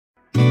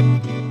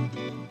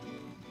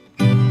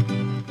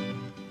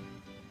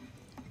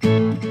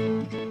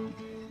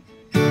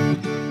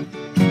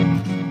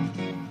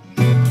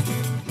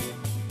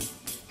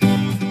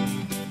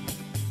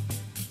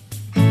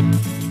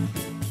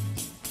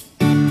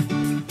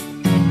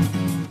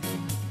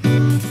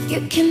You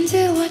can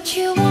do what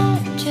you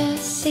want,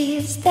 just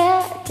seize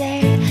the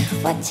day.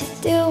 What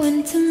you're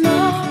doing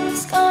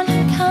tomorrow's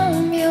gonna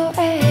come your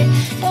way.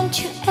 Don't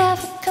you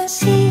ever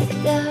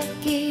consider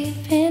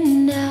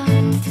giving up.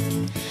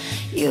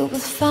 You will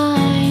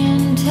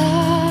find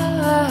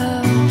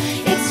out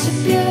it's a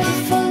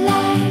beautiful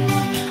life.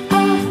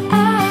 Oh,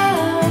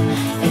 oh,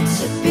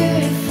 it's a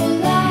beautiful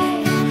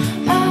life.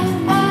 Oh,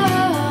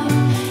 oh,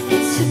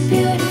 it's a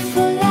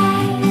beautiful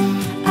life.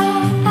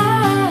 Oh,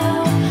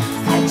 oh,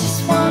 I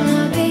just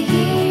wanna be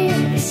here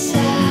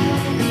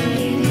beside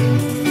you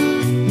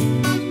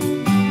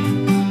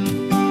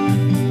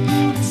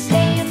and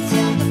stay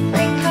until the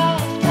break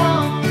of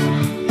dawn.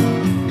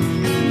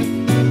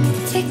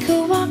 Take a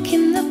walk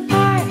in the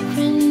park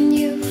when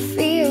you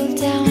feel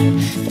down.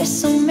 There's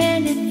so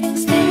many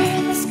things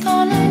there that's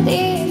gonna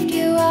lift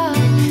you up.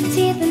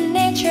 See the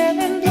nature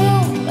in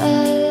bloom, a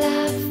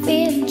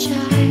laughing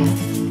child,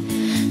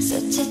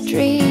 such a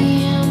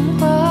dream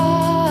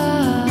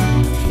world.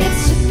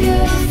 It's a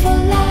beautiful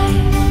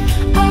life.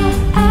 Oh,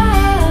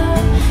 oh,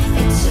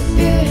 it's a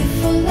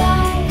beautiful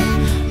life.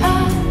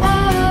 Oh,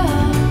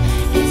 oh,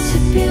 it's a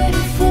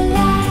beautiful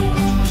life.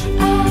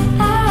 Oh,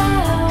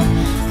 oh,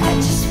 I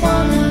just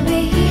wanna be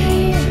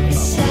here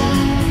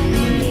beside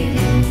you.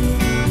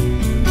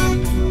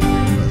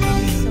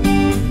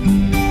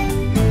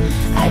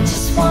 I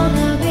just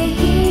wanna be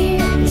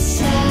here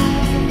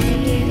beside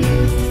you.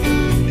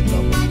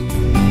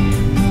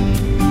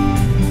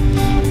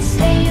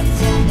 Stay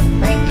until the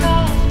break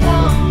of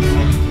dawn.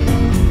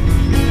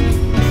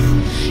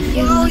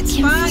 You're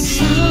looking for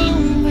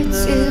somewhere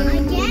to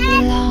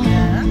belong.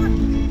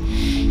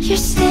 You're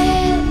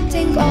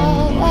standing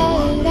all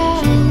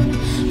alone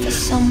for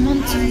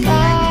someone to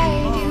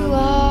guide you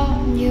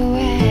on your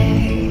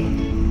way.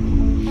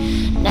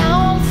 Now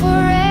and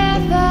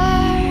forever,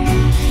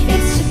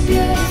 it's a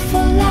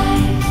beautiful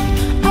life.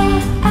 Oh,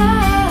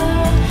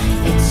 oh,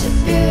 it's a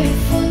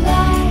beautiful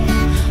life.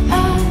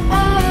 Oh,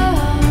 oh,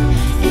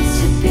 it's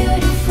a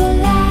beautiful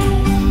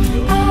life.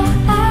 Oh,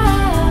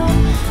 oh,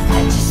 I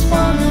just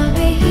wanna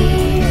be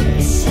here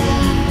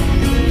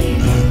beside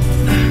you.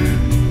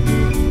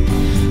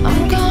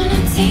 I'm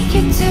gonna take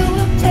you to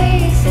a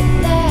place that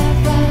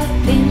never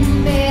been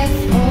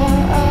before.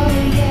 Oh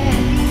yeah,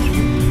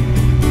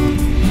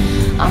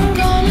 I'm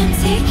gonna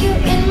take you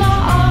in my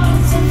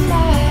arms and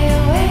fly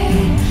away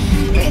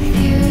with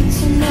you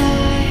tonight.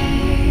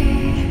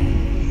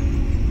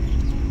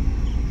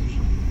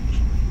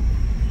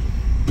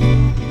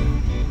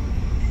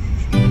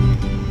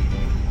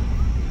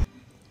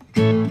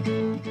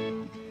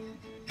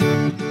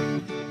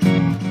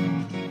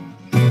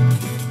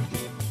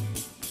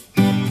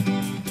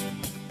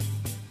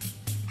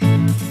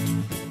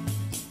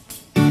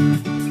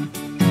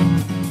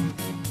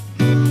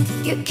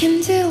 You can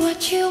do what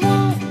you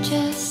want,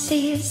 just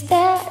seize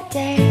the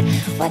day.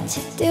 What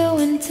you're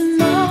doing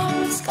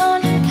tomorrow's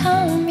gonna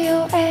come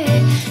your way.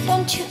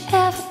 Don't you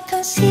ever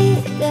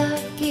consider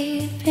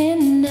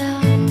giving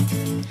up.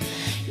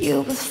 You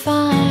will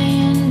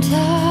find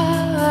out